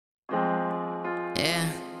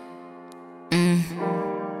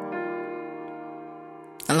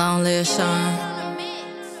Long live Sean.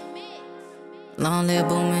 Long live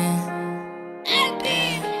Boomin'.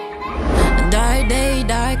 Dark day,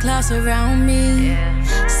 dark clouds around me.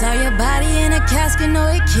 Saw your body in a casket, know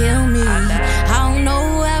it killed me. I don't know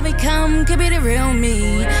who I become, could be the real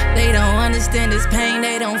me. They don't understand this pain,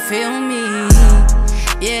 they don't feel me.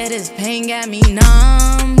 Yeah, this pain got me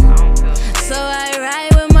numb, so I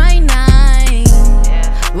ride with my nine.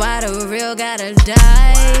 Why the real gotta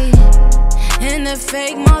die and the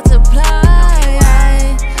fake multiply?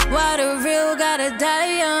 Why the real gotta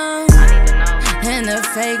die young and the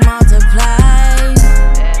fake multiply?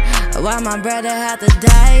 Why my brother had to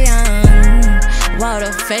die young? Why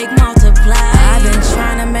the fake multiply? I've been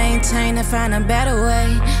trying to maintain and find a better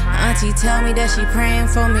way. Auntie tell me that she praying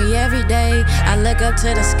for me every day. I look up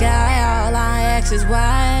to the sky, all I ask is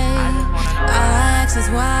why. All I ask is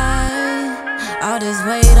why. All this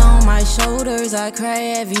weight on my shoulders, I cry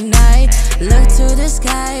every night. Look to the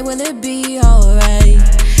sky, will it be alright?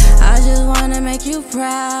 I just wanna make you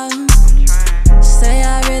proud. Say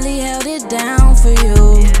I really held it down for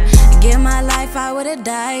you. Give my life, I would've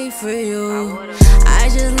died for you. I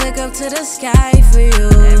just look up to the sky for you.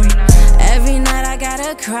 Every night I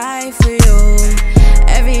gotta cry for you.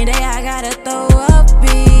 Every day I gotta throw up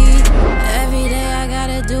beat. Every day I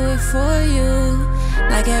gotta do it for you.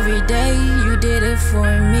 Like every day you did it for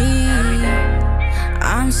me.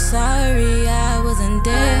 I'm sorry I wasn't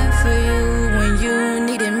there for you when you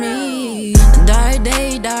needed me. Dark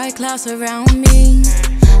day, dark clouds around me.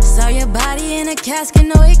 Saw your body in a casket,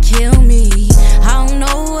 know it killed me. I don't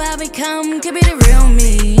know who I become, could be the real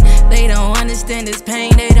me. They don't understand this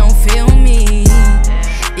pain, they don't feel me.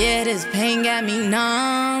 Yeah, this pain got me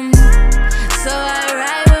numb, so I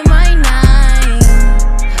ride with my nine.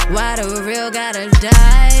 Why the real gotta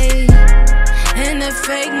die and the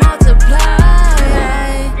fake multiply?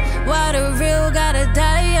 Why the real gotta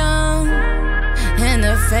die young and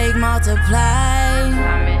the fake multiply?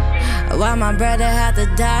 Why my brother had to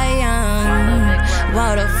die young?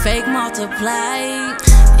 Why the fake multiply?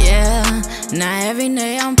 Yeah, now every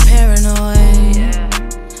day I'm paranoid.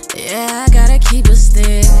 Yeah, I gotta keep a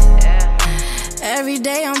stick. Every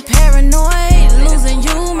day I'm paranoid. Losing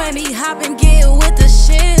you made me hop and get with the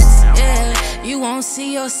shits. Yeah, you won't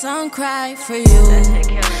see your son cry for you.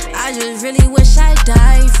 I just really wish I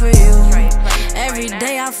died for you. Every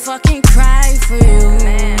day I fucking cry for you.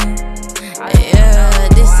 Yeah,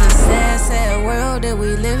 this is a sad, sad world that we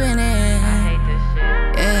living in.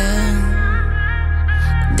 Yeah,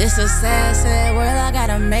 this is a sad, sad world I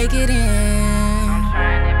gotta make it in.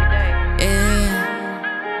 Yeah,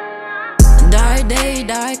 dark day,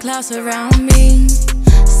 dark clouds around me.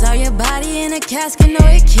 Saw your body in a casket, know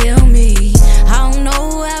it killed me. I don't know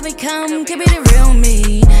who I become, could be the real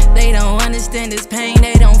me. They don't understand this pain,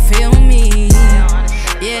 they don't feel me.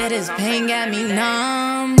 Yeah, this pain got me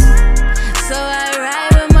numb, so I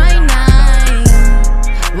ride with my nine.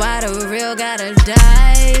 Why the real gotta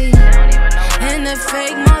die and the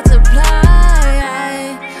fake multiply?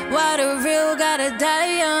 Why the real gotta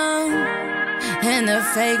die young and the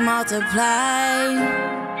fake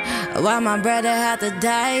multiply? Why my brother had to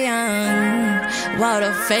die young? Why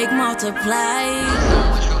the fake multiply?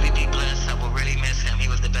 I would truly be blessed. I will really miss him. He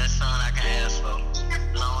was the best son I can ask for.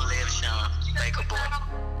 Long live Sean, Baker boy.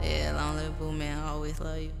 Yeah, long live Boo, man. I always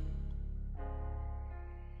love you.